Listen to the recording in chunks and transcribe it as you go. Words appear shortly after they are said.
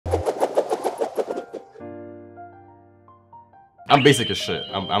I'm basic as shit.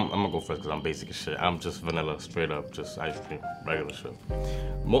 I'm gonna go first because I'm basic as shit. I'm just vanilla, straight up, just ice cream, regular shit.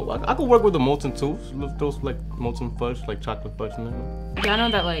 I could work with the molten too. Those like molten fudge, like chocolate fudge in there. Y'all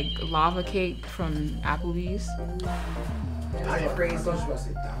know that like lava cake from Applebee's?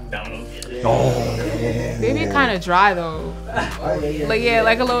 They be kind of dry though. Like yeah,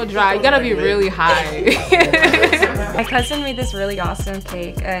 like a little dry. You gotta be really high. My cousin made this really awesome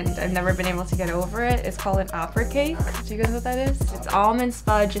cake and I've never been able to get over it. It's called an opera cake. Do you guys know what that is? It's almond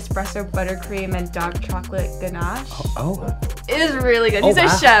fudge, espresso buttercream, and dark chocolate ganache. Oh. It is really good. He's a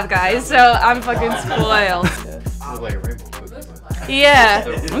chef, guys, so I'm fucking spoiled. Like a rainbow cookie. Yeah,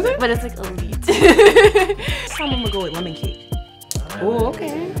 but it's like elite. I'm gonna go with lemon cake. Oh,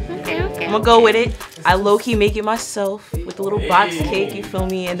 okay. I'm gonna go with it. I low-key make it myself with a little box cake, you feel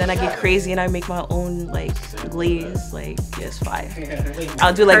me? And then I get crazy and I make my own like glaze, like yeah, it's fire.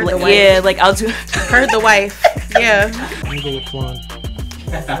 I'll do like like I'll do heard the wife. Yeah. I'm gonna go with flan.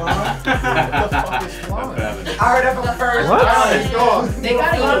 What the fuck is flan? I heard that from first. What? They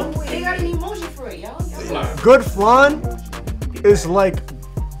got an emoji for it, y'all. Good flan is like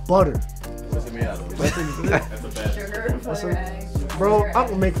butter. Bro, I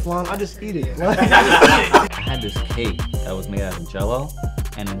don't make flan, I just eat it. I had this cake that was made out of jello,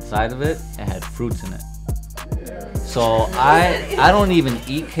 and inside of it, it had fruits in it. So I don't even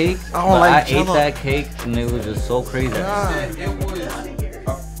eat cake, but I ate that cake, and it was just so crazy. It was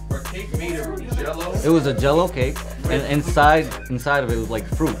a cake made of jello. It was a jello cake, and inside of it was like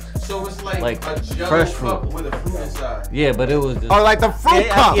fruit. So it's like a jello fresh cup fruit with a fruit inside. Yeah, but it was just... Or like the fruit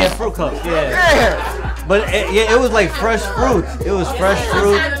cup. Yeah, fruit cup, yeah. But it was like fresh fruit. It was fresh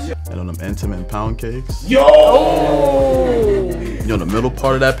fruit. And on them intimate pound cakes. Yo! You know the middle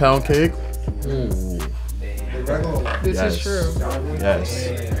part of that pound cake? This is true. Yes.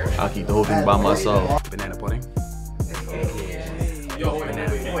 I'll keep the whole thing by myself. Banana pudding. Yo, with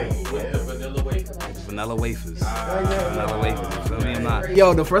the vanilla wafers. Vanilla wafers. Vanilla wafers. You feel me? I'm not.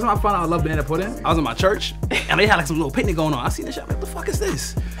 Yo, the first time I found out I love banana pudding, I was in my church and they had like some little picnic going on. I seen this shit. I'm like, what the fuck is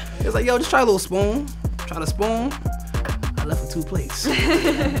this? It was like, yo, just try a little spoon. Try the spoon. I left with 2 plates.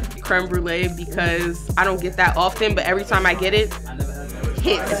 Creme Brule because I don't get that often, but every time I get it,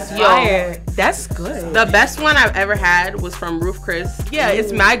 hits. Yo, that's good. The best one I've ever had was from Roof Chris. Yeah,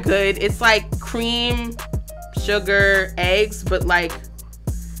 it's mad good. It's like cream, sugar, eggs, but like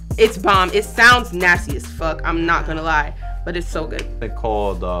it's bomb. It sounds nasty as fuck. I'm not gonna lie, but it's so good. They're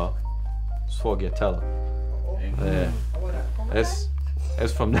called Sfogliatelle. Yeah.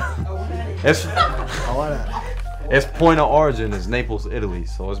 It's from its point of origin is Naples, Italy.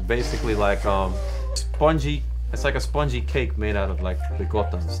 So it's basically like spongy. It's like a spongy cake made out of like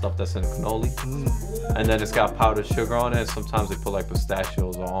ricotta and stuff that's in cannoli, and then it's got powdered sugar on it. Sometimes they put like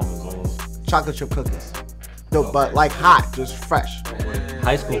pistachios or almonds on. Chocolate chip cookies. No, but like hot, just fresh.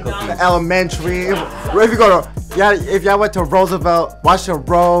 High school cookies. The elementary. If you go to, yeah, if y'all went to Roosevelt, watch the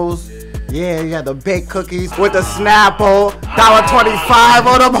Rose. Yeah, you got the baked cookies with the Snapple. $1.25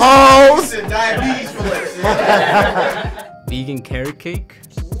 on them hoes. Vegan carrot cake.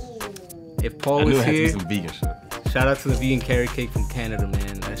 If Paul was I knew it here, had to be some vegan shit. shout out to the vegan carrot cake from Canada,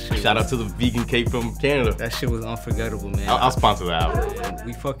 man. That shit. Shout out to the vegan cake from Canada. That shit was unforgettable, man. I'll sponsor that album. And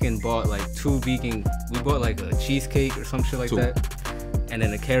we fucking bought like 2 vegan. We bought like a cheesecake or some shit like 2. that, and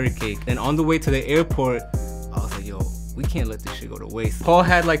then a carrot cake. Then on the way to the airport, I was like, yo, we can't let this shit go to waste. Paul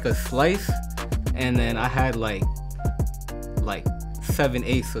had like a slice, and then I had like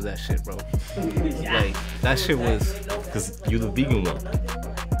 7/8 of that shit, bro. Like that shit was. Cause you the vegan one.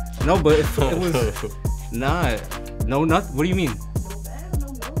 No, but it was nah. No, not. What do you mean?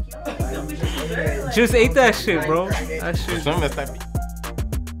 Just ate that shit, bro. That shit.